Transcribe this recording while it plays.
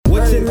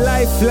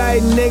life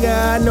like,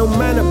 nigga? I know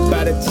mine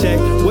about a check.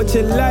 What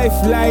your life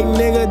like,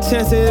 nigga?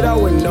 Chance it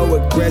all with no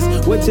regrets.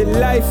 What your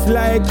life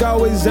like?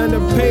 Always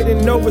underpaid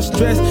and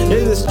overstressed.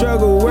 It's a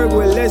struggle, work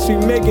with less. We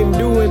making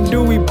do and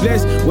do we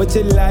bless. What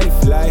your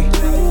life like?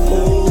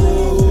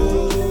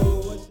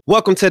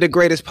 Welcome to the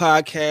greatest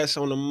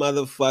podcast on the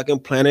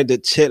motherfucking planet, the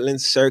Chitlin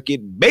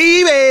Circuit,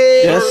 baby.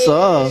 Yes,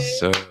 sir.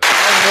 So,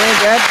 oh,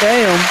 man,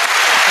 goddamn.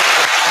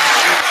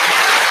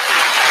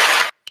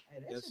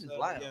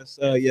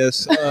 Yes,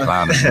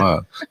 sir.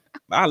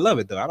 I love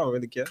it though. I don't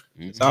really care.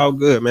 It's all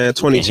good, man.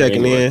 20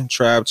 checking in,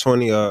 Tribe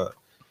 20. I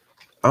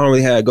don't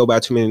really have to go by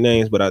too many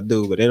names, but I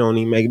do. But it don't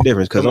even make a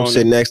difference because I'm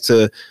sitting next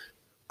to.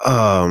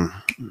 Go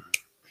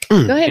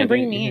ahead and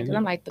bring me in because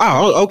I'm like the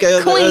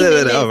okay.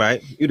 queen All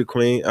right, you the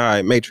queen. All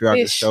right,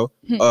 matriarch of the show.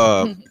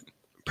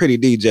 Pretty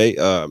DJ.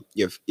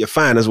 Your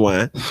finest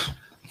wine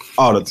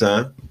all the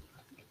time.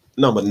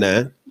 Number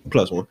 9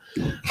 plus 1.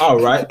 All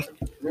right,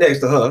 next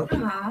to her.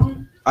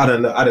 I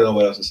didn't know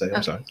what else to say.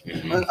 I'm sorry.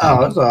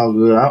 Oh, it's all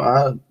good.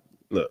 I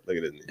look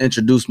at this.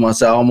 Introduced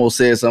myself. I almost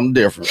said something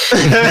different.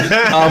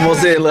 I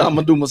almost said, look, I'm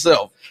going to do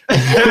myself.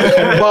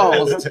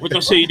 Balls. what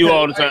the shit you do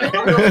all the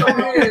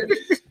time?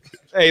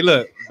 Hey,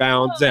 look.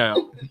 Bound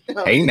down.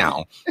 Hey,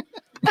 now.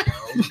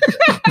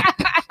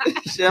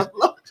 Chef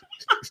Lo.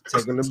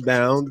 Taking the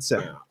bound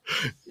down.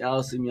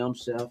 Y'all see me, I'm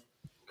Chef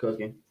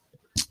cooking.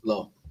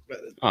 Low.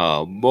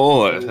 Oh,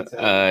 boy.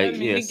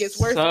 It gets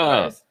worse and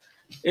worse.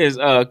 Is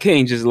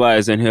King just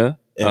lies in here.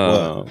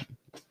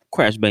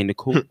 Crash Bang the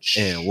coach.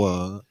 And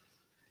what?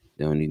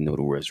 They don't even know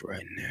the rest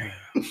right now.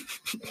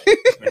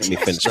 Let me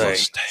finish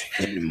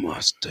my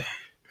stay.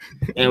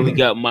 And we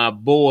got my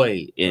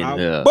boy in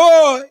here.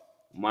 Boy.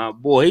 My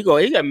boy.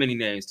 He got many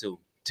names too.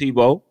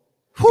 Tebow.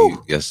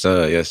 Woo. Yes,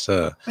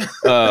 sir.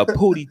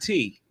 Pooty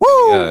T.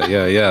 Woo.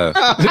 Yeah.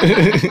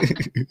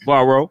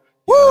 Barrow.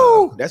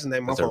 Woo. That's the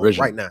name of my phone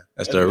original. right now.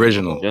 That's the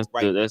original. That's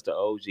the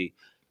OG.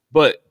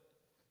 But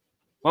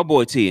my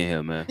boy T in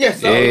here, man. Yes,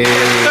 sir.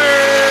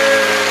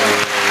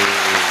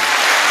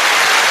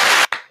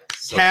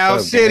 Cow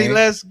City,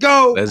 let's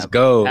go. Let's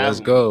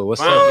go.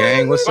 What's up,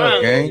 gang?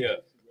 Yeah.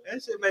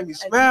 That shit made me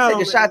smile.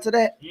 Take a shot to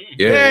that.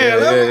 Yeah,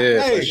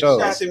 Hey, for sure.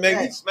 That shit made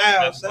me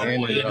smile,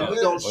 son. We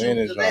gonna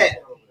shoot to that.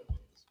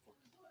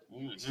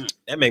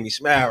 That made me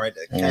smile right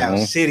there. Cow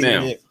City.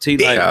 Damn. T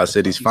like Cow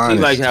City's T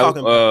finest. like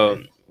how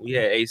we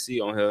had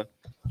AC on here.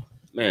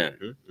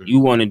 Man, you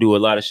want to do a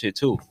lot of shit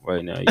too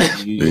right now.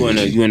 You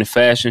in the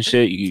fashion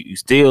shit. You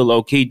still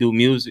low key do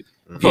music.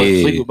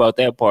 Sleep about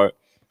that part,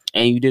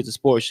 and you did the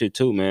sports shit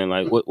too, man.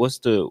 Like what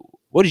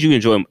did you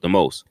enjoy the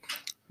most?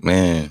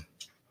 Man,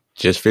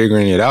 just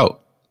figuring it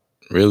out.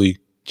 Really,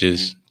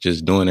 just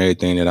doing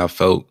everything that I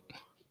felt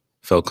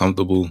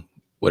comfortable.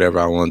 Whatever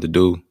I wanted to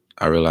do,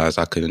 I realized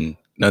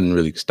nothing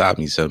really stopped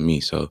me except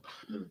me. So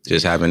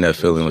just having that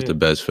feeling was the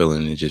best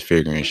feeling, and just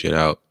figuring shit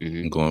out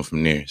and going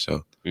from there.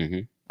 So.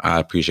 I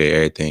appreciate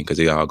everything because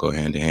they all go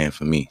hand in hand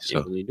for me.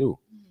 So they really do.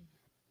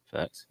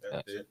 Facts.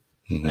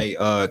 Hey,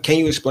 can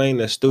you explain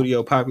the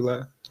Studio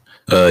Populi?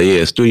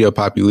 Yeah, Studio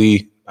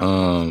Populi.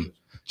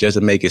 Just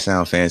to make it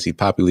sound fancy,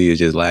 Populi is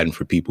just Latin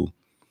for people.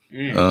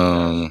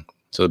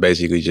 So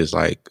basically just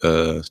like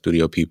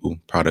studio people,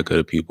 product of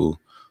the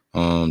people.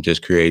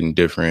 Just creating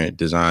different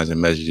designs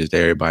and messages that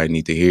everybody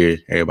need to hear,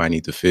 everybody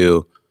need to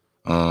feel.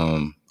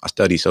 I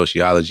study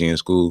sociology in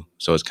school,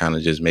 so it's kind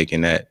of just making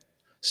that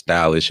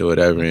stylish or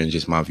whatever, and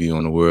just my view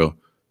on the world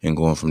and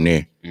going from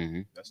there.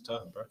 That's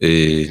tough, bro.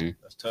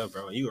 That's tough,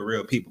 bro. You a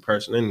real people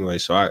person anyway,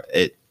 so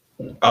it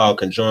all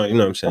conjoined. You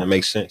know what I'm saying? It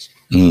makes sense.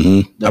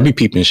 I be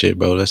peeping shit,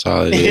 bro. That's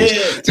all it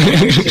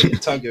is.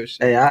 Talk your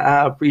shit. Hey,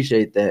 I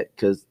appreciate that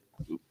because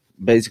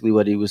basically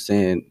what he was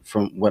saying,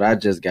 from what I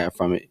just got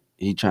from it,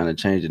 he trying to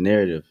change the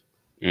narrative.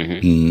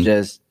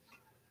 Just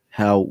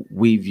how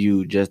we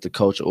view just the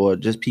culture or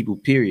just people,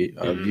 period,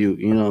 view.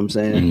 You know what I'm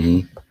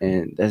saying?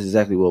 And that's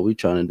exactly what we're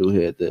trying to do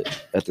here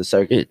at the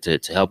circuit to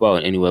help out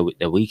in any way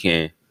that we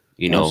can.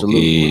 You know,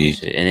 absolutely.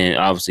 And then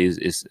obviously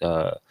it's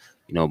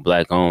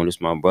black owned. It's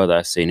my brother.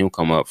 I seen him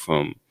come up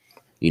from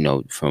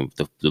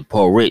the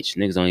poor rich.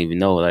 Niggas don't even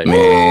know. Like,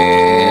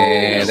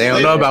 man, they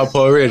don't know about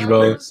poor rich,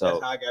 bro. So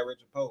that's how I got rich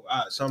and poor.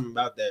 Something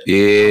about that.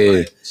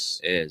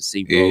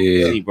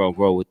 See, bro,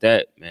 grow with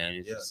that, man.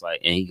 It's just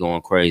like, and he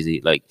going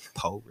crazy. Like,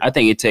 I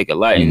think it take a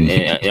lot, and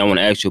I want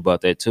to ask you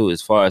about that too.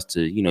 As far as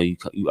to you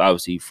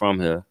obviously from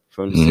here,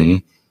 from the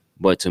city,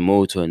 but to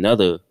move to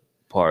another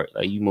part,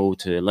 like you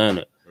moved to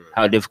Atlanta.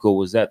 How difficult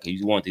was that? Because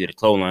you wanted to get a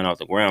clothesline off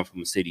the ground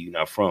from a city you're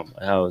not from.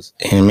 Like, how was?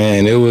 And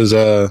man, it was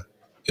I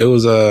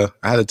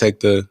had to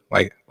take the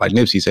like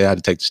Nipsey said, I had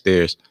to take the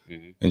stairs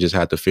and just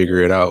had to figure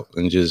it out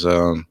and just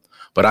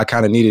but I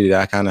kind of needed it.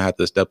 I kind of had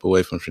to step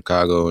away from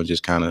Chicago and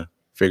just kind of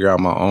figure out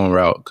my own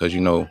route because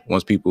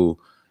once people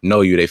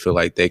know you, they feel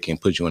like they can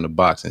put you in a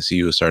box and see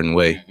you a certain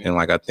way. And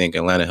like I think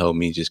Atlanta helped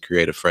me just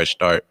create a fresh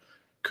start,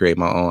 create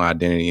my own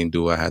identity and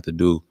do what I had to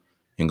do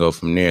and go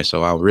from there.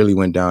 So I really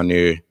went down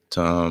there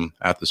to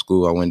after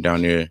school. I went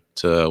down there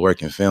to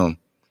work in film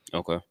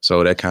Okay.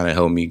 So that kind of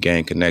helped me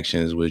gain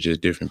connections with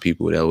just different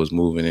people that was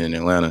moving in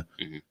Atlanta.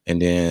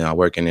 And then I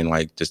working in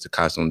like just the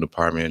costume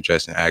department,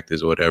 dressing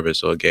actors or whatever.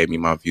 So it gave me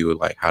my view of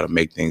like how to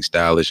make things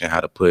stylish and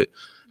how to put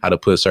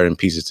certain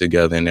pieces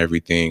together and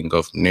everything and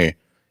go from there.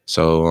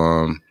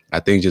 So I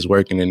think just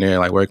working in there,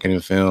 like working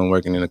in film,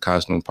 working in the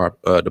costume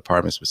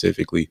department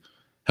specifically,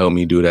 helped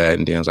me do that.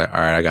 And then I was like, all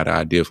right, I got an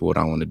idea for what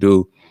I want to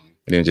do.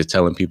 And then just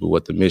telling people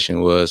what the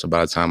mission was. So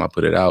by the time I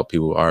put it out,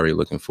 people were already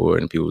looking for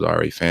it and people were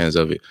already fans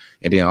of it.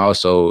 And then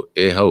also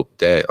it helped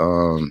that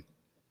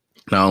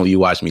not only you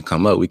watched me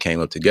come up, we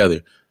came up together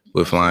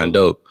with Flying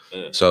Dope.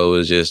 So it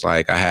was just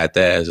like I had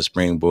that as a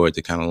springboard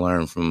to kind of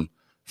learn from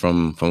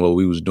what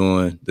we was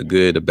doing, the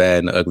good, the bad,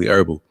 and the ugly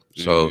herbal.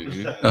 So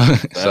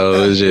so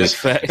it was just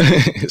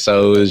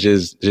so it was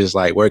just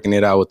like working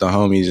it out with the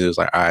homies. It was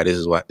like, all right, this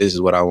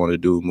is what I want to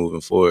do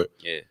moving forward.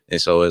 Yeah.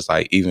 And so it's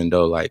like, even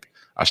though like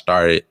I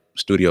started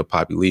Studio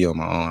Populi on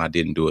my own, I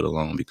didn't do it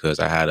alone because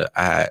I had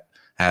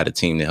a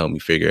team to help me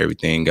figure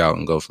everything out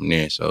and go from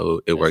there.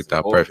 So it worked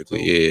out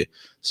perfectly. Yeah.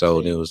 So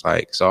it was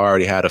like, so I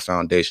already had a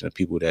foundation of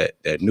people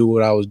that knew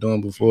what I was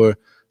doing before.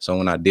 So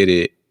when I did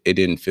it, it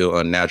didn't feel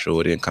unnatural.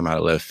 It didn't come out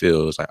of left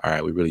field. It was like, all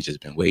right, we really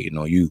just been waiting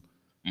on you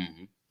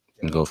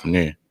and go from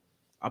there.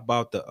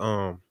 About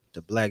the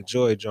Black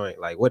Joy joint,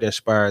 like what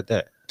inspired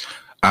that?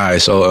 All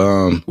right,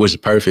 so which is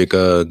perfect.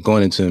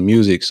 Going into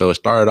music, so it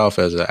started off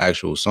as an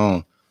actual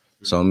song.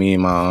 So me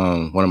and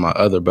my one of my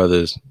other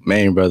brothers,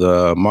 main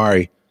brother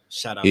Mari,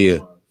 shout out,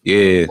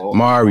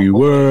 Mari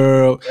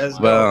World.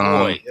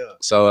 But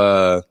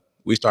so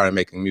we started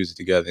making music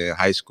together in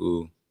high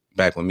school.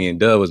 Back when me and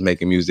Dub was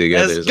making music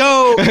together. Let's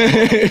go.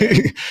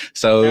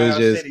 So it was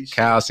just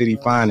Cal City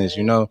Finest,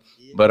 you know.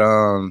 But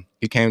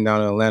he came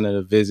down to Atlanta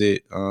to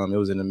visit. It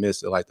was in the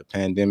midst of like the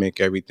pandemic,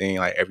 everything,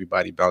 like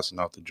everybody bouncing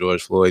off the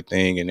George Floyd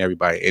thing, and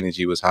everybody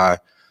energy was high.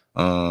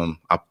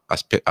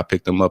 I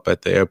picked him up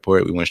at the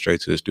airport. We went straight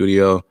to the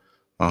studio.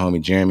 My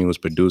homie Jeremy was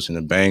producing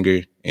a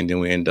banger, and then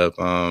we ended up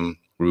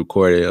we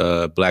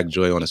recorded Black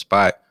Joy on the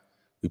spot.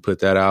 We put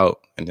that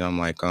out, and then I'm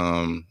like,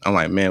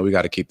 man, we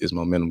got to keep this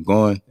momentum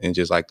going, and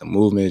just like the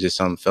movement, just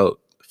something felt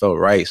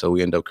right. So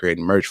we ended up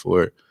creating merch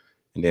for it.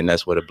 And then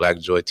that's where the Black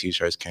Joy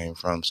t-shirts came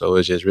from. So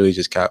it's just really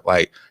just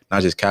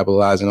not just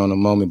capitalizing on the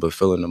moment, but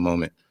feeling the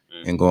moment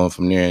and going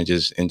from there and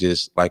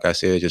just like I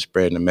said, just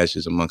spreading the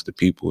message amongst the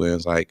people. And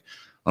it's like,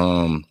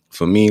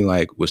 for me,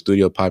 like with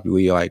Studio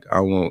Populi, like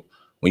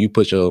when you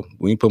put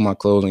my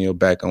clothes on your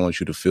back, I want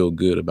you to feel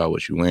good about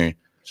what you're wearing.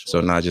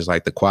 So not just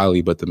like the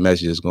quality, but the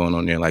message is going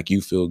on there. Like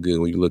you feel good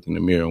when you look in the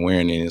mirror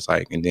wearing it. It's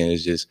like, and then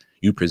it's just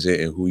you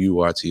presenting who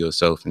you are to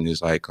yourself, and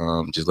it's like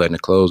just letting the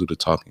clothes do the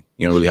talking.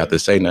 You don't really have to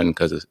say nothing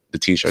because the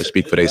t-shirts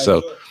speak for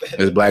themselves.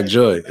 It's Black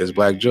Joy. It's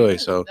Black Joy.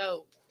 So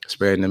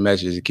spreading the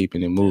message and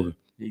keeping it moving.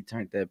 He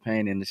turned that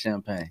pain into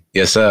champagne.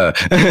 Yes, sir.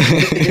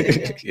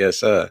 Yes,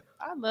 sir.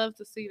 I love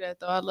to see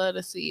that though. I love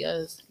to see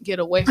us get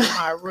away from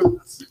our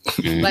roots.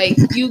 Like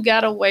you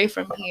got away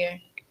from here.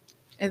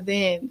 And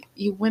then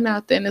you went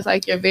out there and it's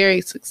like you're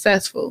very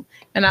successful.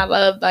 And I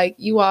love like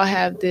you all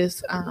have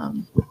this,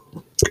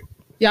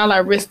 y'all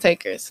are risk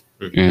takers.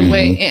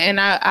 And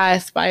I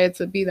aspire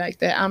to be like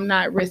that. I'm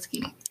not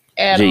risky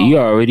at all. You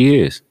already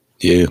is.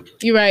 Yeah.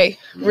 You're right.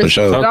 For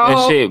sure.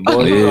 That shit,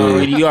 boy.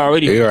 You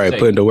already You're already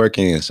putting the work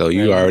in, so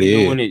you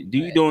already is. Do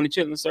you doing the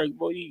chilling circuit,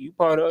 boy? You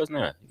part of us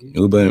now.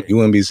 You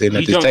wouldn't be sitting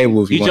at this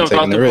table if you weren't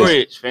taking the risk.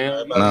 Bridge,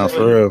 fam. Nah,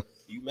 for real.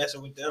 You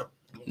messing with them.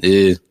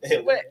 Yeah.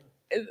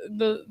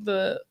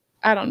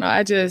 I don't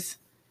know.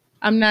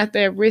 I'm not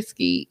that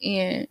risky,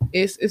 and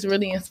it's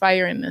really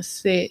inspiring to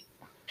sit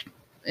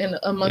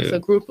amongst a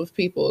group of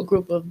people, a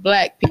group of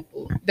Black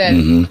people that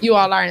you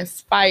all are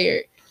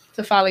inspired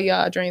to follow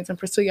y'all dreams and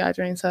pursue y'all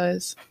dreams. So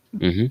that's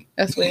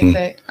what it's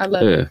at. I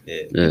love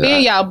it.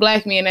 Being y'all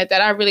Black men at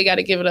that, I really got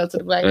to give it up to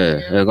the Black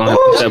men. Go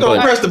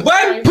press the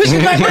button. Push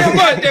the goddamn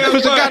button.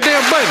 Push the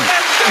goddamn button.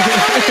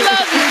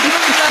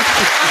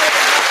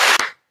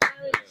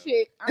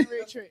 I'm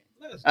very tricked.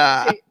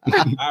 I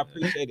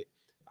appreciate it.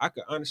 I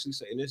could honestly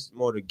say, and this is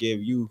more to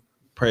give you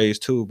praise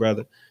too,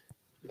 brother.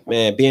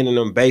 Man, being in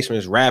them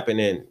basements rapping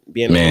and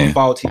being on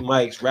faulty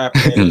mics,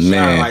 rapping in the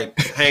shower, like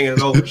hanging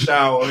over the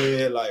shower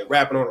head, like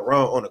rapping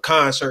on a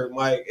concert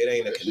mic. It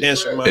ain't a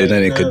condenser mic. It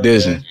ain't a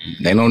condenser.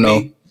 They don't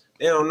know.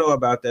 They don't know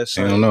about that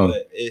song. They don't know.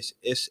 But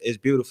it's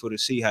beautiful to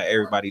see how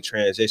everybody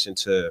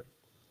transitioned to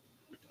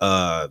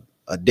a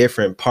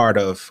different part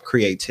of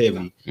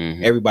creativity.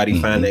 Everybody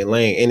find their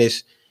lane,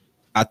 and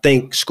I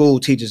think school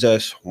teaches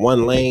us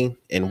one lane,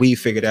 and we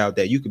figured out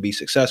that you could be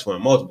successful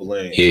in multiple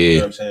lanes. Yeah, you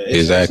know what I'm saying?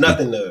 exactly. It's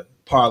nothing to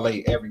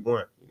parlay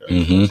everyone.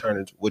 You know, turn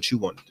into what you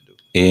wanted to do.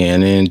 Yeah,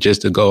 and then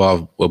just to go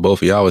off what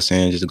both of y'all was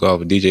saying, just to go off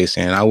what DJ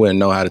saying, I wouldn't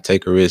know how to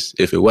take a risk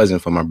if it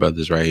wasn't for my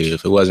brothers right here,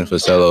 if it wasn't for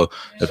Cello,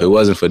 if it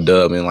wasn't for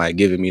Dub, and like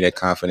giving me that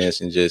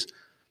confidence and just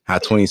how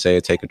 20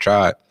 said take a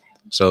tribe.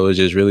 So it's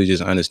just really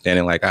just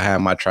understanding, like I had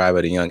my tribe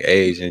at a young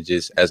age, and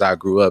just as I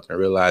grew up and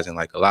realizing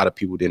like a lot of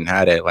people didn't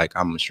have that, like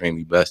I'm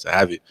extremely blessed to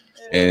have it.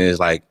 And it's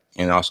like,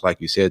 and also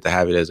like you said, to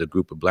have it as a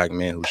group of Black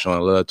men who's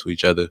showing love to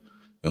each other,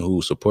 and who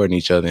was supporting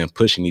each other and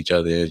pushing each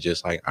other. It's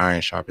just like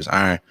iron sharpens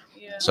iron.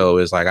 Yeah. So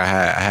it's like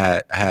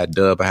I had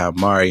Dub, I had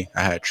Mari,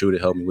 I had True to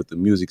help me with the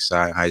music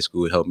side in high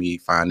school. It helped me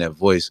find that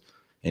voice.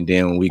 And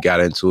then when we got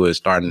into it,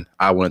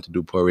 I wanted to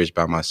do Poor Rich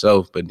by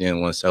myself. But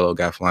then when Cello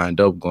got Flying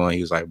Dope going,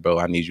 he was like, bro,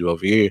 I need you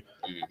over here.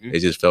 It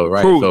just felt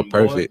right. It felt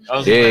perfect.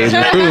 Yeah, he's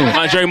recruiting.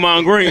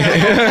 Draymond Green.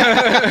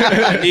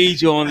 I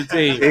need you on the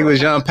team. He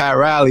was young Pat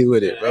Riley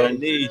with it, bro. I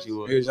need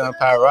you. He was young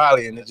Pat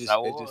Riley, and it just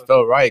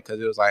felt right because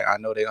it was like, I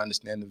know they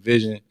understand the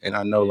vision, and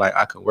I know like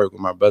I can work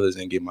with my brothers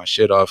and get my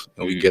shit off,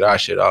 and we get our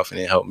shit off, and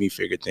it helped me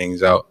figure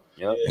things out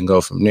and go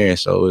from there.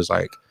 So it was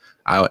like,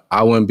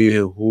 I wouldn't be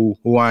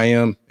who I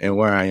am and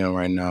where I am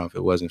right now if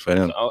it wasn't for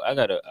them. So I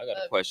got a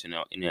question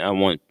out, and I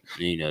want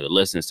the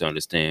listeners to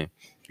understand.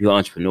 You're an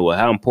entrepreneur.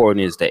 How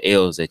important is the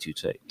L's that you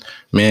take?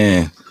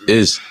 Man,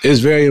 it's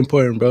very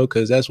important, bro,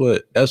 because that's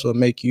what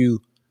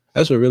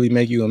really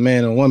make you a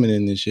man or woman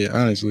in this shit.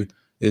 Honestly,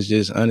 it's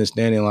just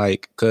understanding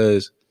like,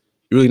 because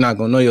you're really not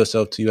gonna know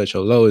yourself till you at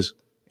your lowest,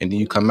 and then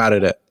you come out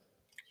of that.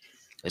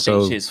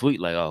 So shit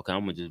sweet, like, I'm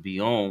gonna just be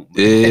on.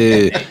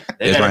 Yeah,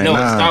 they gotta know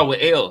start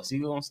with L. So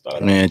you gonna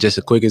start. Man, just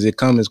as quick as it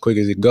comes, as quick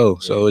as it go.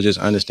 So it's just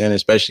understanding,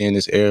 especially in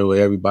this era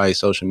where everybody's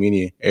social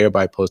media,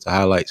 everybody posts the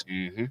highlights.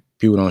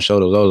 People don't show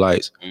the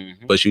lowlights,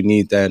 but you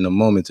need that in the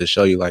moment to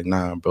show you, like,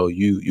 nah, bro,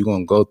 you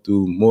gonna go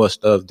through more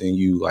stuff than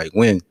you like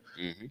win.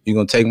 You're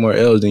gonna take more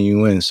L's than you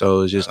win. So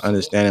it's just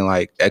understanding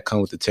like that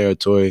comes with the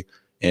territory,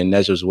 and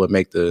that's just what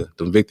make the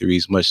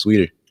victories much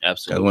sweeter.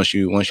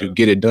 Absolutely. Once you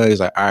get it done, it's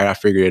like, all right, I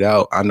figured it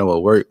out. I know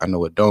what worked. I know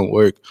what don't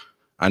work.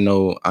 I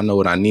know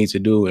what I need to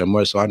do, and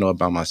more so, I know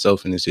about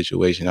myself in this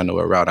situation. I know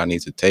what route I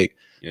need to take.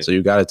 Yeah. So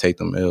you got to take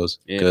them L's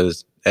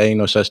because there ain't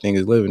no such thing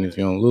as living if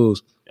you don't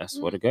lose. I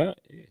swear to God.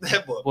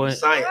 That boy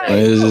science.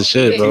 This is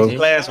shit, bro.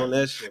 Class on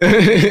that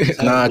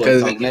shit. Nah,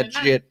 because that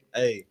shit.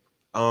 Hey,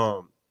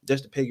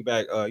 just to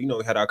piggyback,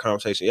 we had our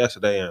conversation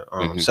yesterday,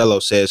 and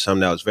Cello said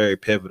something that was very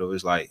pivotal.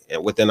 It's like,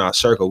 and within our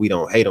circle, we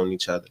don't hate on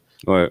each other.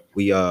 Right.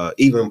 We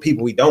even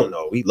people we don't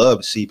know, we love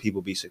to see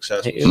people be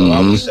successful. So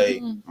I would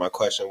say my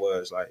question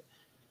was like,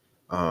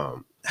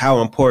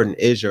 how important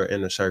is your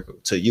inner circle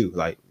to you?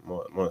 Like,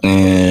 more.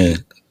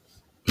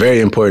 Very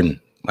important.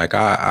 Like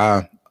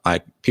I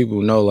like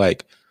people know,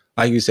 like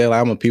you said,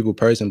 like, I'm a people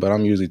person, but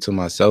I'm usually to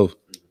myself.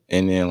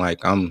 And then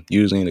like I'm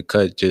usually in the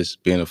cut,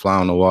 just being a fly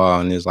on the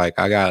wall. And it's like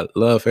I got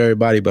love for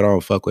everybody, but I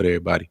don't fuck with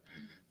everybody.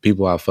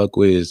 People I fuck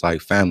with is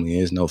like family.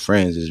 It's no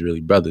friends. It's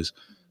really brothers.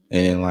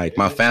 And like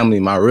my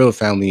family, my real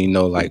family,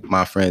 like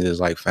my friends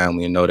is like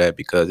family, and know that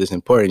because it's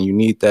important. You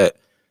need that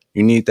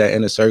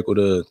inner circle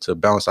to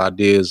bounce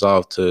ideas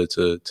off,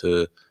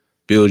 to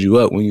build you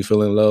up when you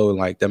feeling low, and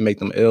like that make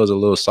them L's a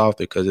little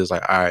softer because it's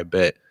like, all right,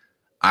 bet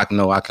I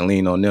know I can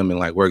lean on them and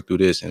like work through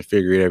this and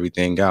figure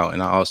everything out.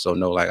 And I also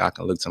know like I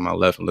can look to my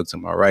left and look to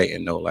my right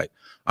and know like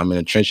I'm in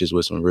the trenches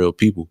with some real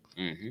people.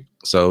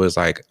 So it's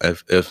like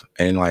if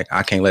and like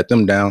I can't let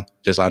them down,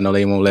 just I know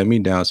they won't let me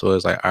down. So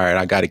it's like, all right,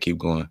 I got to keep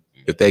going.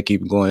 If they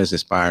keep going, it's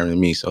inspiring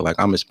me. So like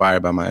I'm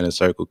inspired by my inner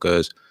circle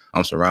because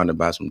I'm surrounded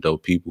by some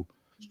dope people.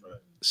 Right.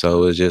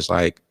 So it's just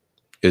like,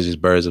 it's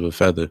just birds of a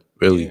feather,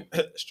 really.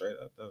 Yeah. Straight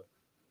up though.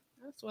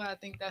 That's why I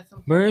think that's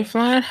important. Bird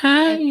flying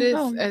high.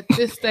 At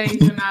this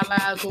stage in our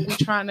lives, what we're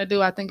trying to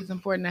do, I think it's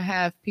important to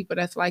have people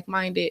that's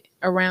like-minded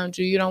around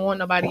you. You don't want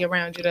nobody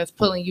around you that's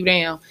pulling you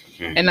down.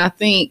 And I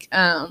think,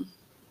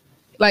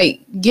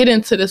 like,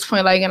 getting to this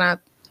point, like, and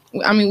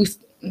I mean,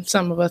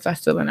 some of us are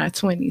still in our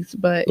 20s,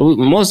 but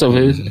most of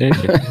it,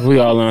 we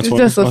all in our 20s.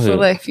 Just a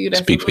select few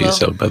that's speak for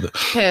yourself, brother.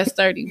 Past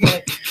 30,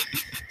 but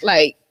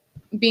like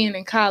being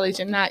in college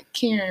and not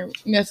caring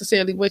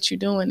necessarily what you're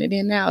doing, and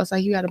then now it's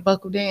like you got to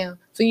buckle down.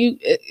 So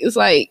it's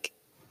like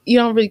you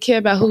don't really care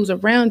about who's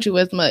around you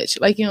as much.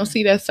 Like you don't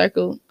see that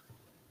circle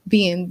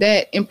being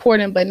that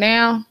important, but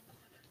now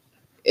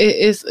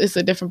it's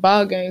a different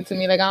ball game to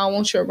me. Like I don't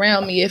want you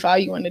around me if all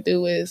you want to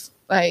do is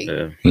like.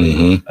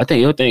 I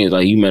think your thing is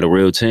like you met a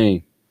real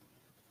team.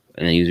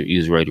 And then you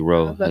was ready to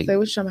roll. I was about to say,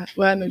 what you talking about?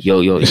 Well, I know your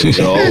old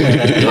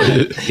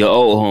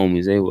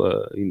homies, they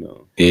were,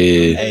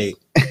 Yeah. Hey,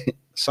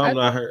 something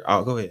I heard.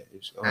 Oh, go ahead.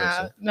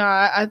 No,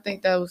 I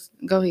think that was.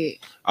 Go ahead.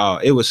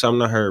 It was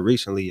something I heard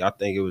recently. I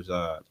think it was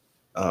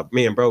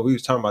me and bro. We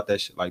was talking about that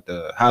shit, like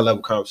the high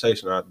level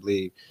conversation, I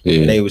believe.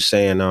 Yeah. And they was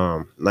saying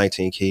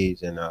 19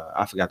 Keys, and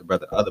I forgot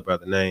the other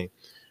brother name.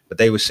 But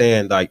they were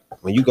saying, like,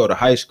 when you go to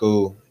high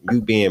school, you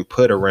being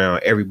put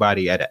around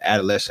everybody at an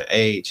adolescent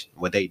age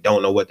where they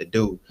don't know what to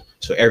do.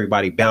 So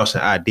everybody bouncing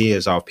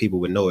ideas off people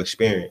with no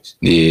experience.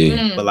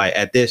 Yeah. But, like,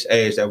 at this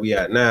age that we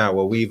at now,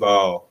 where we've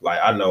all, like,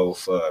 I know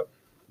for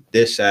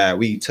this side,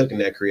 we took in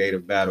that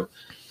creative battle.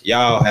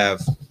 Y'all have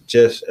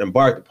just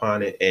embarked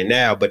upon it. And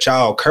now, but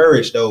y'all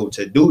courage, though,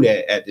 to do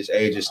that at this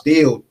age is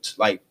still,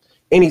 like,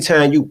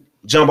 anytime you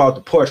jump off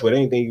the porch with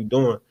anything you're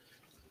doing,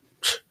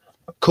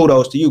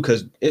 kudos to you,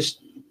 because it's,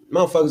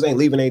 motherfuckers ain't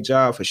leaving their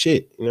job for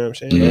shit. You know what I'm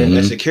saying? Mm-hmm.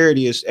 That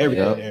security is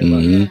everything.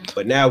 Mm-hmm.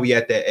 But now we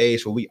at that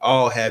age where we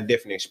all have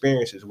different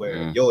experiences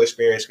where your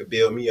experience could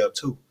build me up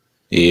too.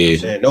 Yeah.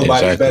 You know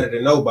nobody's better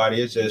than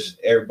nobody. It's just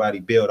everybody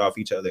build off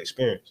each other's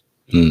experience.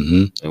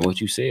 And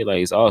what you said,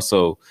 like,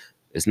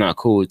 it's not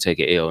cool to take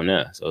an L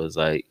now. So it's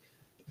like,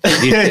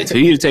 for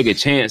you to take a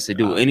chance to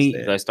do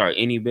start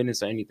any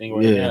business or anything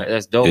right now,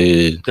 that's dope.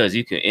 Because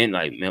you can end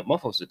like, man,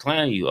 motherfuckers will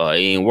clown you. It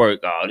ain't work.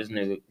 Oh, this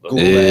nigga.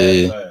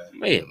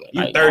 Man,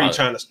 you 30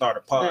 trying to start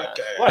a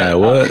podcast.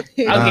 What? I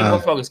give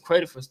motherfuckers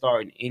credit for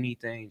starting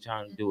anything,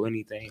 trying to do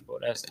anything, bro.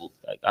 That's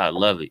like, I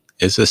love it.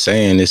 It's a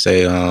saying. They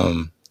say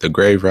the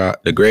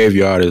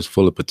graveyard is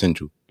full of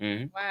potential.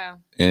 Wow.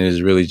 And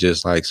it's really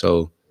just like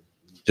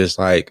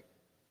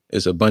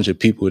it's a bunch of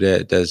people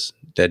that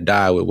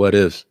die with what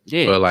ifs,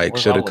 or like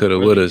shoulda, coulda,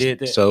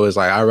 woulda. So it's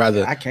like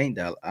I can't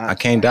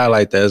die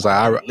like that. It's like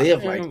I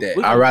live like that.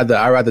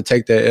 I rather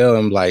take that L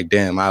and be like,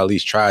 damn, I at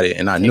least tried it,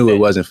 and I knew it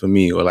wasn't for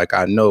me, or like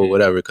I know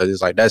whatever, because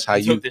it's like that's how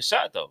you took the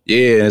shot though.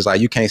 Yeah, and it's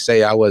like you can't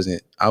say I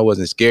wasn't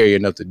scary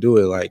enough to do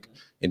it, like,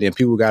 and then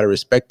people gotta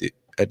respect it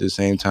at the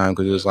same time,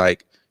 because it's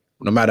like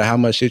no matter how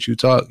much shit you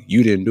talk,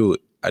 you didn't do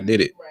it. I did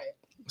it. Right.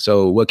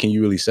 So what can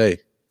you really say?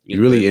 You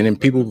really, and then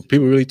people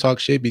really talk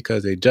shit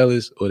because they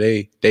jealous or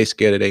they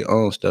scared of their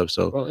own stuff.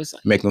 So bro,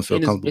 make them feel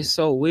comfortable. It's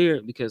so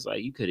weird because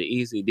like you could have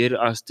easily did it.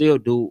 I still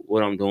do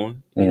what I'm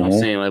doing. You know what I'm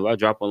saying? Like if I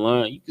drop a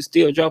line, you can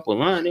still drop a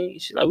line. And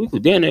shit, like we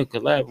could then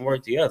collab and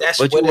work together.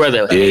 But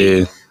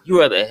you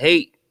rather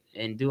hate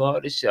and do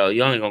all this shit.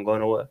 You ain't gonna go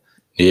nowhere.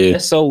 Yeah,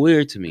 that's so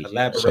weird to me.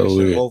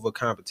 Collaboration over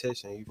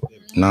competition. You feel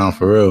me? Nah,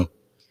 for real.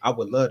 I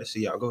would love to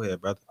see y'all. Go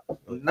ahead, brother.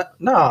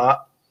 No.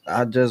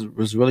 I just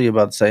was really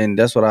about to say, and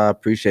that's what I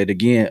appreciate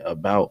again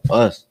about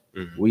us.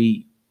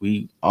 We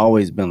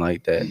always been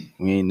like that.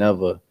 We ain't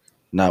never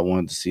not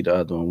wanted to see the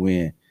other one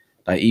win.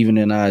 Like even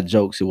in our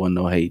jokes, it wasn't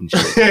no hating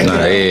shit.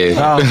 That's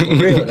how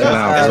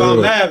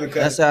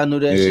I knew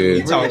that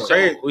shit.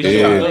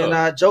 In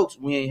our jokes,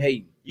 we ain't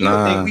hating. You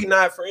would think we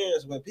not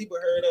friends. When people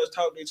heard us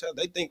talk to each other,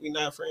 they think we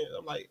not friends.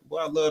 I'm like, boy,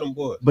 I love them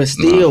boys. But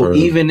still,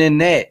 even in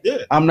that,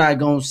 I'm not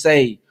gonna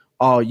say,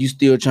 oh, you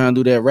still trying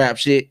to do that rap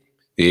shit.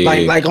 Yeah.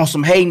 Like on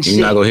some hating shit.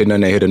 You're not gonna hit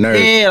nothing that hit a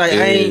nerve. Yeah, like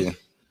I ain't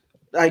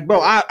like,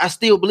 bro, I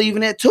still believe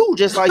in that too,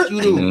 just like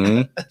you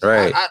do.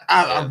 Right.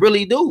 I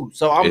really do.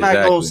 So I'm not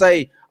gonna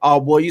say,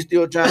 oh boy, you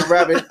still trying to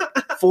rap it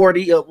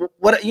 40 or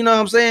what, you know what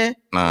I'm saying?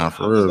 Nah,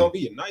 for real. Gonna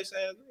be a nice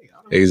ass nigga.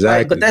 Exactly.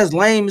 Like, but that's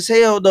lame as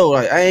hell though.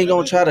 Like I ain't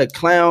gonna try to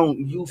clown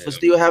you for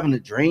still having a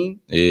dream.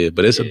 Yeah,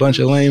 but it's a bunch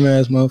of lame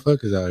ass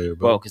motherfuckers out here,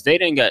 bro. Because they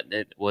didn't got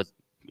that.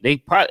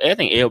 I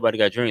think everybody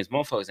got dreams.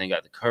 Motherfuckers ain't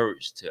got the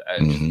courage to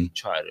actually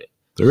try to.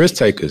 The risk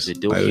takers.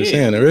 Like we're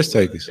saying, the risk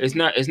takers. It's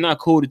not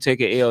cool to take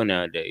an L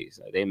nowadays.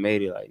 Like they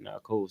made it like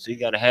not cool. So you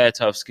gotta have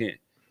tough skin.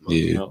 Yeah.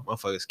 You know?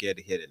 Motherfuckers scared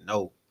to hit it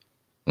no.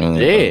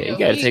 Yeah, you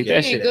gotta take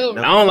that shit. I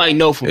don't like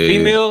no from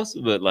females,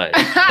 but like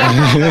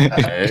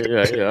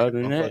motherfuckers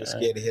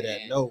scared to hit that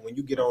no. When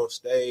you get on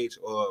stage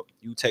or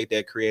you take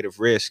that creative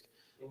risk,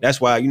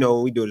 that's why, you know,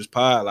 when we do this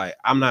pod, like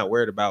I'm not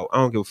worried about, I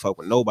don't give a fuck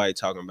what nobody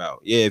talking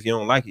about. Yeah, if you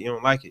don't like it, you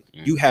don't like it.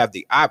 You have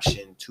the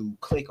option to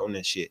click on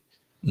that shit.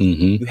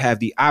 You have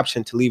the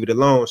option to leave it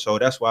alone. So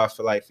that's why I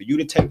feel like for you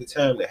to take the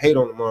time to hate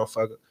on the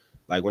motherfucker,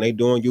 like when they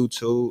doing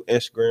YouTube,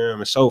 Instagram,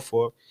 and so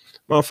forth,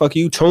 motherfucker,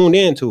 you tuned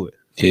into it.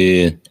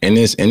 Yeah, and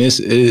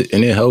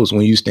it helps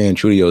when you stand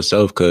true to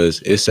yourself,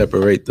 because it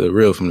separates the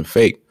real from the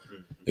fake.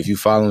 If you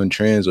following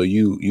trends or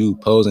you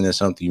posing as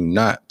something you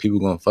not, people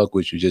gonna fuck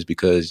with you just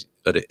because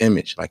of the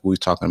image, like we was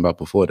talking about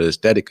before, the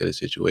aesthetic of the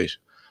situation.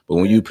 But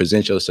when you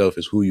present yourself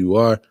as who you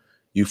are,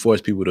 you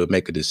force people to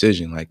make a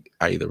decision, like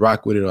I either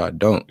rock with it or I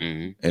don't.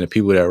 And the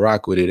people that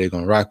rock with it, they're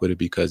gonna rock with it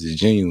because it's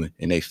genuine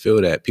and they feel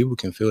that. People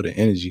can feel the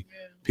energy.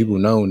 People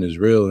know when it's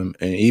real, and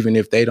even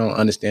if they don't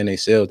understand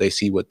themselves, they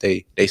see what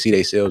they see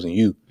themselves in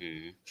you.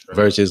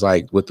 Versus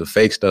like with the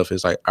fake stuff,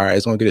 it's like, all right,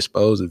 it's gonna get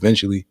exposed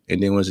eventually,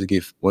 and then once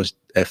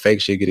that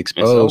fake shit get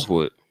exposed,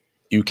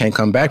 you can't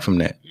come back from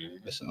that.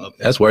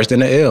 That's worse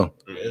than the L.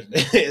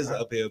 It's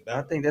uphill.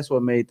 I think that's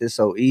what made this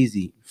so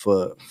easy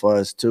for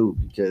us too,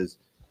 because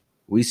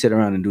we sit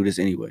around and do this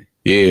anyway.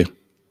 Yeah.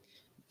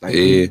 Like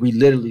we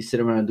literally sit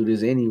around and do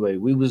this anyway.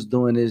 We was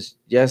doing this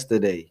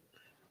yesterday.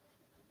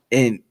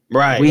 And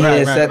we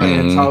had sat there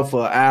and talked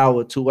for an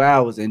hour, 2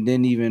 hours, and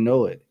didn't even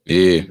know it.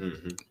 Yeah.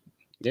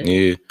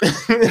 Yeah.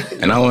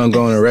 And I want to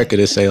go on the record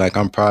and say, like,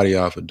 I'm proud of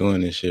y'all for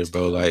doing this shit,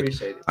 bro. Like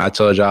I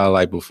told y'all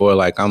like before,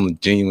 like I'm a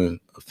genuine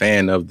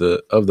fan of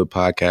the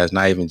podcast,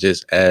 not even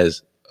just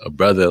as a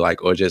brother,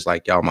 like, or just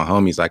like y'all my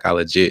homies. Like I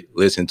legit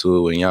listen to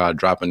it when y'all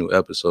drop a new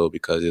episode,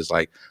 because it's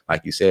like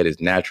you said, it's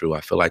natural.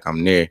 I feel like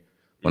I'm there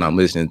when I'm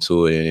listening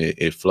to it, and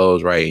it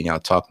flows right, and y'all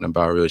talking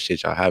about real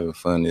shit, y'all having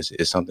fun.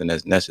 It's something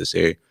that's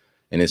necessary,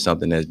 and it's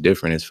something that's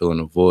different. It's filling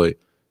a void.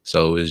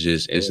 So it's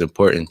just it's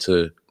important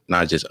to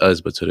not just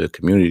us, but to the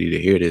community to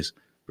hear this.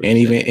 And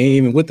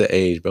even with the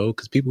age, bro,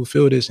 because people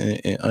feel this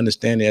and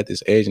understand it at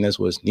this age, and that's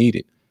what's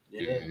needed.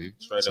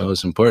 So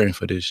it's important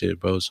for this shit,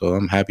 bro. So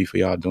I'm happy for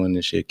y'all doing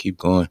this shit. Keep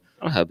going.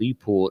 I'm happy you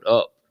pulled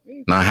up.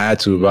 No, I had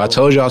to, bro. I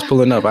told you I was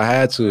pulling up. I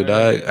had to,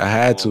 dog. I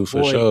had to,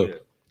 for sure.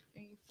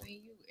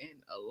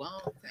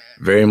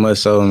 Very much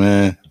so,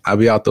 man. I'll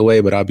be out the way,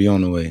 but I'll be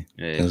on the way.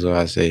 That's what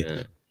I say.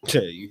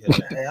 Yeah, you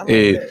hit that.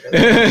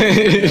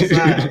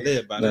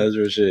 That's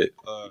real shit.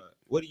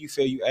 what do you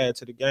feel you add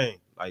to the game,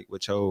 like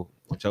with your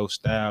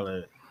style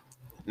and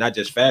not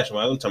just fashion?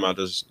 I'm talking about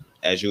just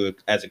as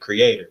a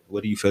creator.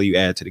 What do you feel you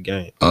add to the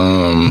game?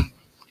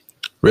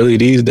 Really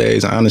these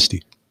days,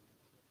 honesty.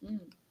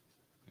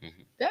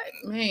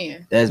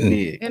 That's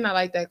big. And I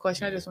like that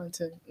question. I just wanted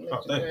to.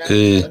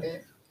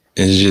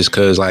 It's just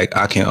because like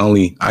I can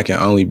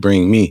only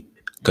bring me,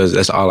 because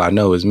that's all I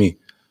know is me.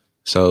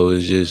 So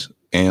it's just,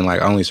 and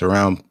like I only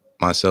surround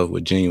myself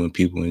with genuine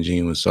people and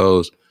genuine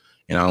souls,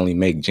 and I only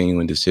make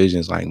genuine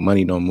decisions. Like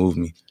money don't move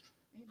me.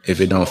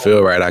 If it don't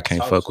feel right, I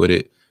can't fuck with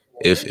it.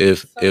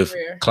 If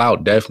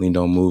clout definitely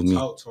don't move me.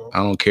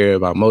 I don't care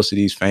about most of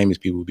these famous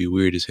people be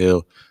weird as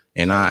hell.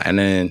 And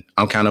then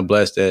I'm kind of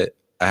blessed that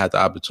I had the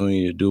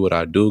opportunity to do what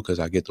I do, because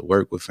I get to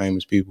work with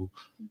famous people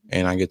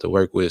and I get to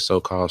work with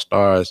so-called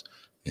stars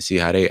and see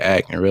how they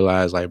act and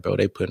realize like, bro,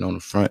 they putting on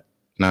the front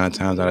 9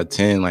 times out of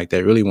 10. Like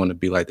they really want to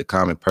be like the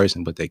common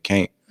person, but they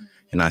can't.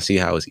 And I see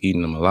how it's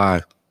eating them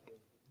alive.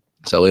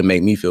 So it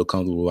make me feel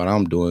comfortable with what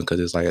I'm doing, because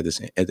it's like at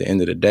the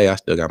end of the day, I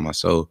still got my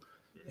soul.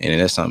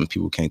 And that's something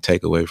people can't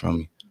take away from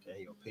me.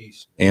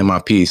 And my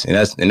peace. And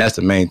that's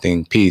the main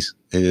thing, peace.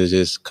 It's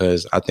just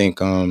because I think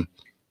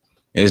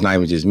it's not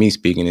even just me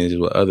speaking, it's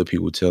just what other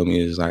people tell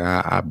me. It's like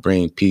I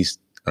bring peace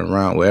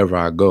around wherever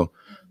I go.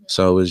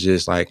 So it's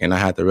just like, and I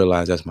have to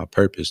realize that's my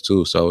purpose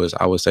too. So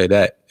I would say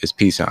that it's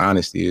peace and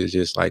honesty. It's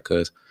just like,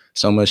 cause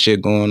so much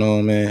shit going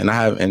on, man.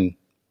 And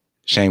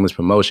shameless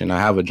promotion, I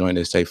have a joint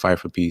that say fight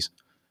for peace.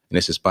 And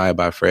it's inspired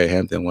by Fred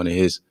Hampton, one of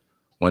his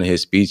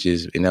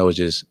speeches. And that was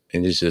just,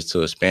 and it's just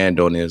to expand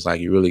on it. It's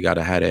like, you really got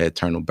to have that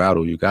eternal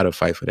battle. You got to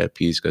fight for that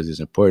peace because it's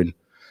important.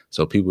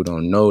 So people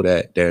don't know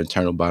that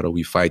internal battle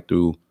we fight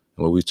through.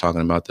 What we were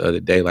talking about the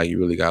other day, like you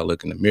really got to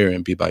look in the mirror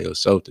and be by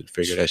yourself to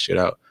figure that shit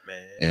out.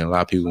 Man. And a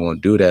lot of people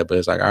won't do that, but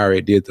it's like, I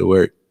already did the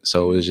work.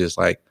 So it's just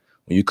like,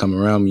 when you come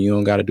around me, you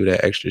don't got to do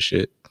that extra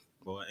shit.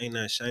 Boy, ain't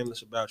nothing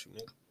shameless about you,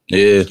 nigga.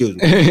 Yeah. Excuse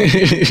me.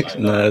 Like,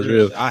 no, that's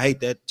real. I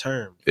hate that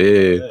term.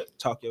 Yeah.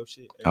 Talk your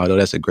shit. Although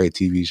that's a great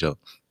TV show.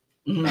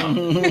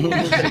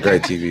 It's a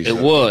great TV show.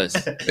 It was.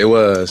 It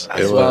was.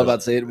 That's what I was about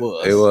to say. It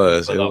was.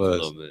 It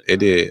was. It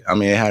did. I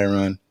mean, it had to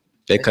run.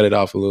 They cut it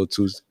off a little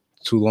too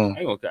long.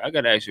 I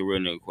gotta ask you a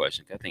real nigga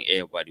question. I think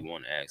everybody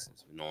want to ask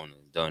this, but no one has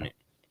done it.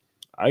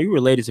 Are you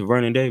related to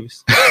Vernon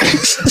Davis? Hey,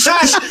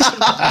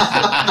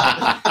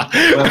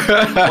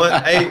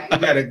 we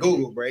got a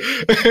Google break.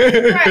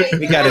 Right.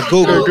 We got a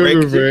Google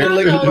break.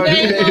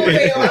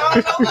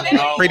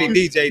 Pretty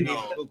DJ needs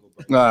a Google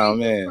break. Oh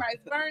man.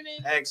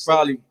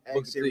 Probably.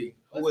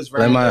 Who was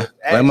Vernon?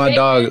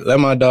 Let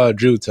my dog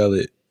Drew tell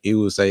it. He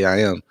will say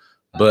I am.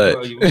 But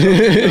bro,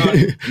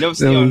 never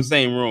see you in the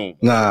same room.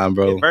 Nah,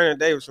 bro. If Vernon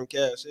Davis from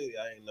Cal City,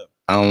 I ain't know.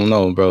 I don't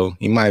know, bro.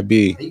 He might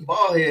be. He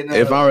bald head now.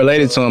 If I'm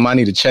related to him, I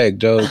need to check,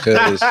 Joe,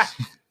 because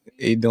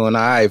he doing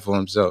all right for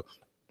himself.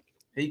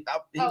 He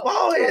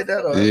bald head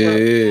now.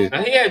 Yeah.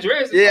 Now, he had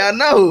dreads. Yeah, I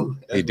know.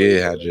 He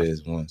did have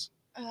dreads once.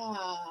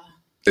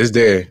 It's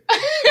there.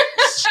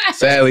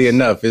 Sadly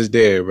enough, it's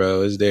there,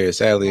 bro. It's there.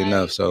 Sadly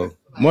enough. So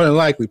more than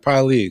likely,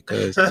 probably,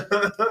 because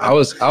I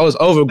was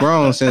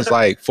overgrown since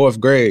like 4th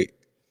grade.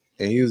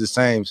 And he was the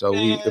same, so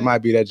it might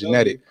be that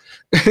genetic.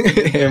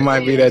 It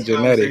might be that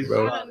genetic,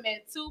 bro. I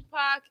met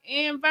Tupac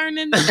and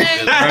Vernon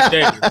today.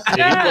 You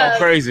going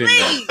crazy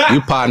now.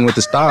 You potting with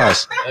the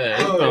stars. Yeah,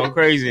 you going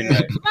crazy now.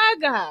 My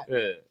God.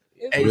 Yeah.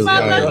 It's really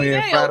my lucky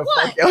day or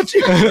what?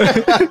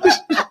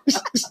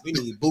 We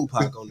need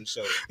Bupac on the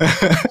show.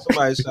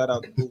 Somebody shout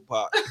out to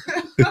Bupac.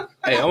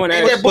 Hey, I want to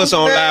ask that puss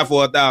on live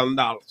for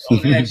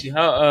 $1,000. Actually,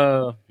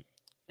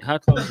 how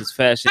close is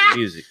fashion and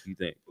music, you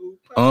think?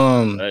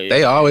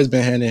 They always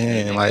been hand in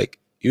hand. Like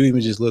you even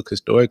just look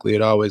historically,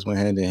 it always went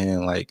hand in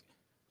hand. Like,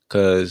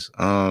 cause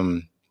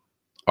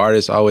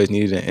artists always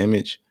needed an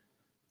image.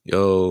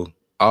 I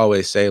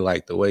always say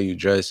like the way you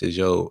dress is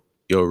your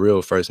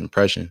real first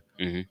impression.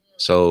 Mm-hmm.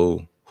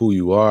 So who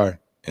you are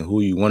and who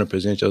you want to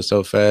present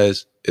yourself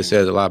as, it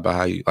says a lot about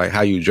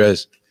how you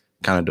dress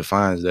kind of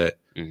defines that.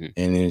 Mm-hmm.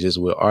 And then just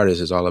with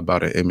artists, it's all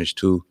about an image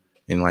too.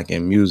 And like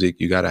in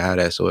music, you gotta have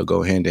that so it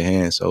go hand in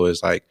hand. So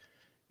it's like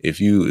if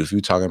you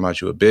talking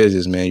about you a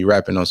businessman, you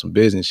rapping on some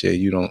business shit,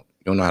 you don't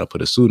know how to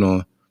put a suit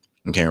on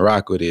and can't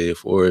rock with it.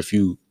 Or if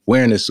you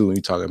wearing a suit and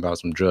you talking about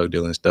some drug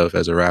dealing stuff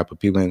as a rapper,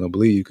 people ain't gonna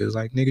believe you because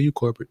like nigga, you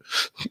corporate.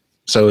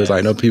 So it's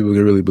like no people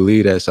can really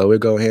believe that. So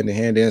it go hand in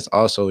hand. And it's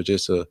also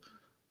just a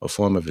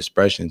form of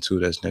expression too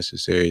that's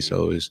necessary.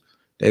 So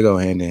they go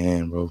hand in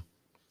hand, bro.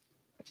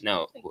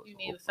 No, I think you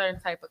need a certain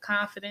type of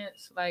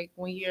confidence, like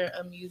when you're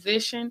a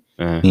musician,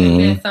 and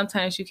then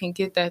sometimes you can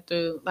get that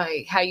through,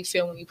 like how you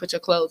feel when you put your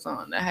clothes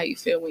on, or how you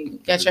feel when you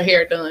got your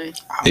hair done.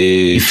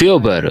 You feel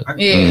better.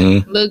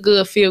 Yeah, look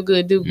good, feel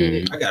good, do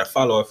good. I got a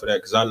follow up for that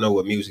because I know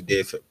what music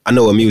did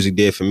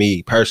for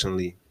me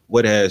personally.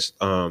 What has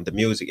the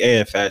music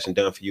and fashion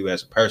done for you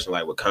as a person,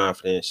 like with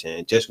confidence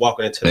and just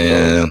walking into the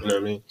room? You know what I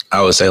mean?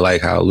 I would say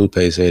like how Lupe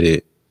said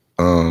it.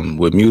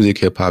 With music,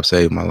 hip hop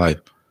saved my life.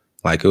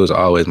 Like it was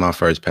always my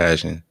first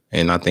passion.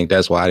 And I think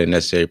that's why I didn't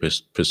necessarily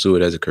pursue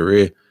it as a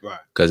career. Right.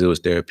 Because it was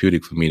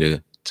therapeutic for me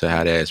to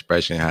have that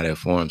expression, how that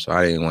form. So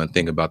I didn't want to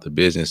think about the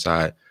business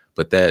side.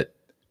 But I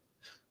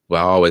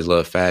always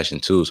loved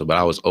fashion too. So, but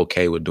I was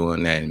okay with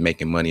doing that and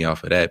making money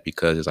off of that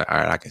because it's like, all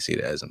right, I can see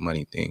that as a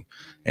money thing.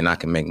 And I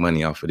can make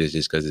money off of this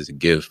just because it's a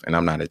gift. And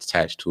I'm not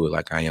attached to it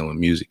like I am with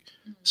music.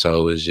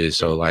 So it's just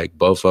so like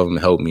both of them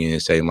helped me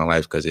and saved my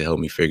life because it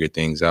helped me figure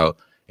things out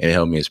and it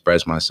helped me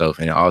express myself.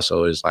 And it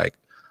also is like,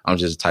 I'm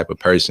just the type of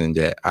person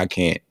that I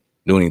can't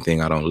do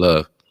anything I don't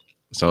love.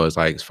 So it's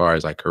like, as far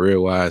as like career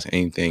wise,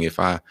 anything, if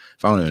I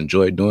don't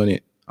enjoy doing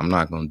it, I'm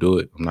not going to do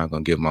it. I'm not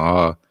going to give my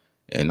all.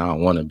 And I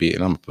don't want to be,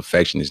 and I'm a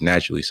perfectionist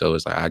naturally. So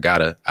it's like,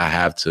 I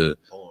have to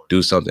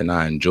do something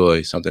I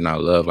enjoy, something I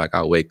love. Like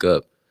I wake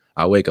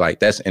like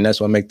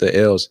that's what make the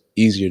L's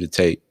easier to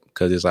take.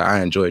 Cause it's like,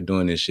 I enjoy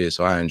doing this shit.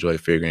 So I enjoy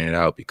figuring it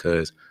out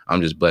because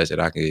I'm just blessed that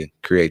I can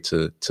create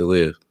to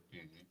live.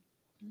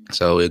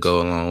 So it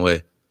go a long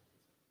way.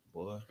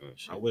 Boy,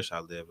 I wish I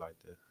lived like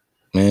that.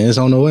 Man, it's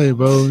on the way,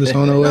 bro. It's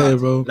on the way,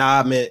 bro. Nah,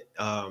 I meant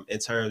in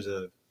terms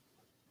of,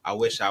 I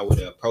wish I would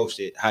have approached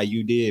it how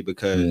you did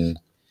because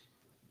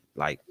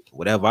like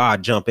whatever I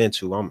jump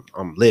into,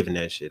 I'm living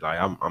that shit. Like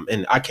I'm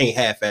and I can't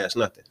half-ass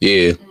nothing.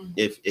 Yeah.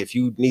 If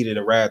you needed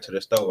a ride to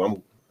the store,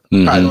 I'm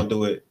probably gonna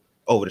do it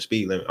over the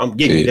speed limit. I'm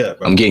getting you there,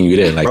 bro. I'm getting you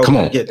there. Like, bro, come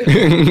on.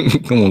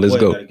 Come on, let's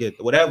go.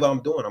 Whatever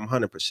I'm doing, I'm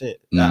 100%.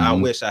 I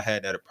wish I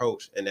had that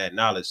approach and that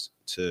knowledge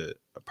to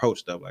approach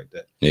stuff like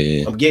that.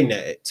 Yeah. I'm getting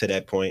that to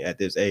that point at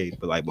this age,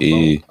 but like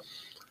before,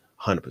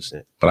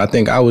 100%. But I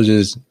think I was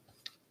just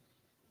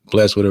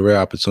blessed with a rare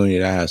opportunity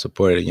that I had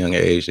supported at a young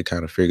age to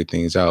kind of figure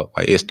things out.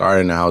 Like it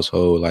started in the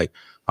household. Like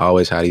I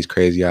always had these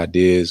crazy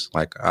ideas.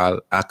 Like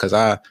cause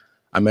I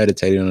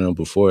meditated on them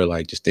before,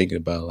 like just thinking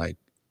about like,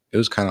 it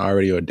was kind of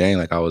already ordained.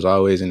 Like I was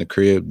always in the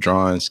crib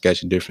drawing,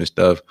 sketching different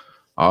stuff.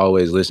 I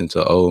always listened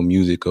to old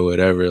music or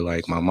whatever.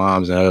 Like my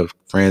mom's and her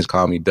friends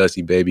called me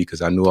Dusty Baby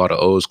because I knew all the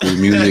old school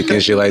music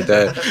and shit like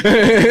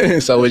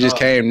that. So it just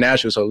came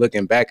natural. So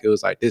looking back, it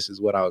was like, this is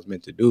what I was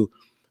meant to do.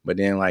 But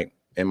then like,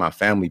 and my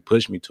family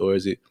pushed me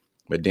towards it.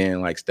 But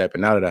then like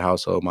stepping out of the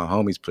household, my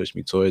homies pushed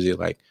me towards it.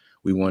 Like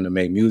we wanted to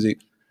make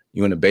music.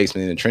 You in the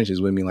basement in the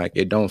trenches with me. Like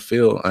it don't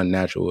feel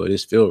unnatural. It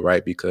just feel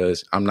right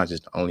because I'm not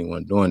just the only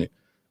one doing it.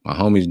 My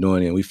homies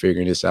doing it and we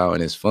figuring this out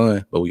and it's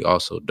fun, but we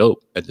also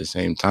dope at the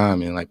same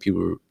time. And like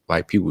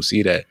people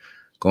see that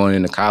going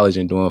into college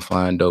and doing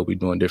flying dope. We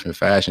doing different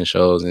fashion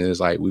shows and it's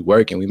like we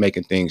working, we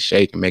making things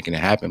shake and making it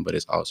happen, but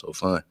it's also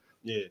fun.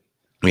 Yeah.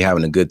 We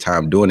having a good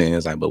time doing it. And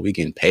it's like, but we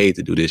getting paid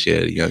to do this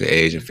shit at a younger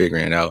age and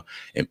figuring it out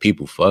and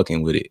people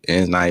fucking with it. And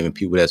it's not even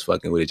people that's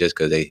fucking with it just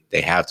because they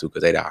have to,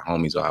 because they our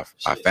homies or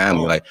our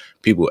family. Like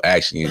people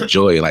actually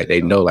enjoy it. Like they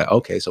know like,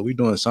 okay, so we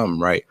doing something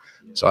right.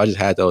 So I just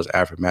had those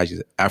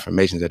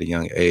affirmations at a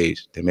young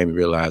age that made me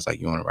realize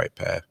like you're on the right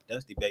path.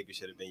 Dusty Baby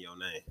should have been your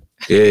name.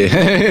 Yeah.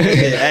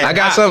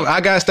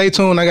 Stay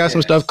tuned. I got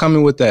some stuff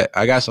coming with that.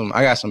 I got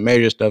some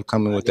major stuff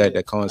coming with that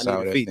coincide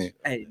with everything.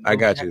 Hey, I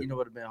got you. You know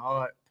what would have been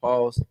hard?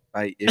 Pause.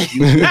 Like if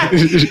you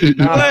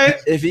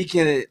if he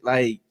can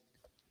like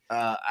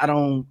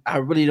I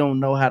really don't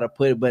know how to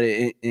put it, but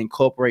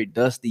incorporate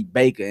Dusty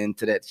Baker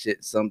into that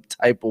shit some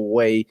type of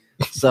way,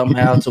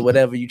 somehow to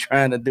whatever you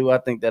trying to do. I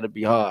think that'd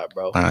be hard,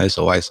 bro. It's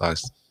a White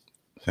Sox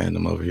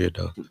fandom over here,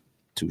 though.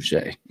 Touche.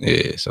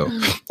 Yeah, so. But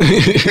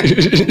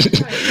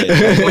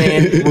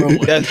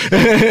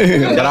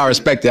I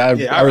respect it.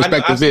 I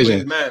respect the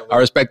vision. I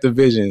respect the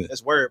vision.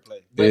 That's wordplay.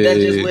 But that's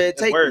just where it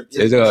takes.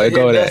 It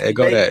go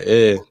that.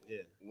 Yeah.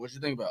 What you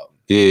think about?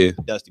 Yeah.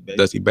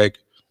 Dusty Baker.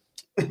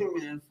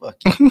 Man, fuck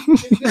you.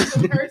 Is this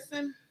a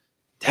person?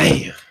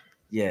 Damn.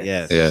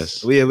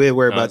 Yes. We're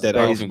worried about that.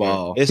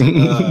 Baseball. It's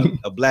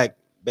a black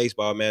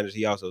baseball manager.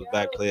 He also a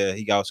black player.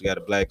 He also got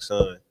a black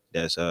son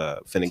that's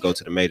finna go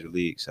to the major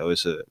league. So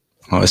it's a.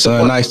 Oh, his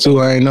son nice too.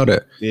 I ain't know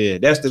that. Yeah,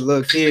 that's the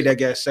little kid that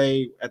got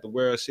saved at the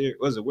World Series.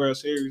 Was it World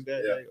Series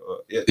that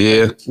day?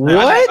 Yeah.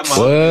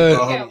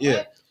 What?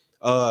 Yeah.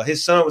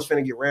 His son was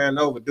finna get ran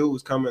over. Dude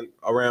was coming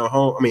around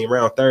home. I mean,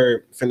 around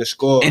third, finna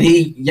score. And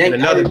he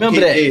yanked. I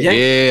remember that.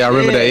 Yeah, I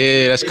remember that.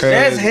 Yeah, that's crazy.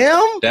 That's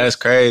him. That's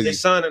crazy. His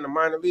son in the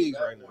minor leagues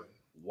right now.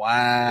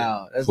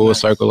 Wow. That's full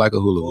circle like a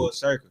hula hoop. Full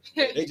circle.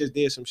 They just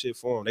did some shit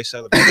for him. They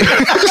celebrated.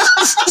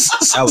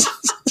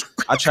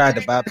 I tried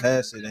to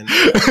bypass it and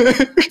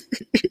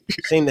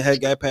seemed the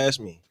heck got past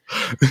me.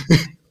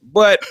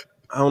 But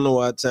I don't know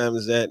what time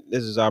is that.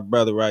 This is our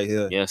brother right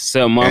here. Yes,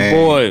 sir, my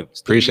boy.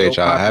 Appreciate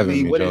y'all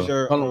having me, what Joe. Is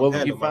your, hold on, what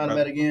would you find him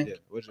at again?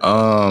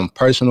 Yeah,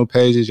 personal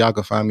pages, y'all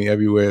can find me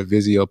everywhere.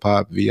 Visio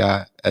Pop,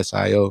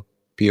 VISIO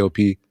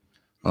POP.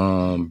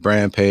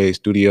 Brand page,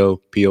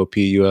 Studio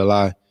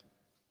POPULI.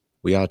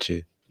 We out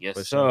here.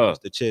 Yes, sir. It's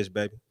the chest,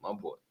 baby. My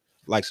boy.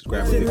 Like,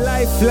 subscribe. What's your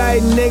life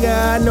like,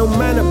 nigga? I know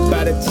mine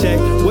about to check.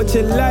 What's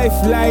your life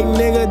like,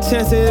 nigga?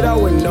 Chance it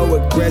all with no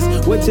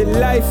regrets. What's your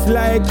life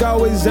like?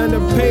 Always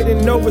underpaid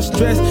and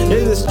overstressed.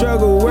 It's a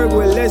struggle, work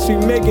with less. We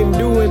making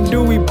do and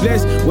do we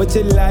bless. What's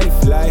your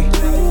life like?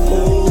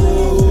 Ooh.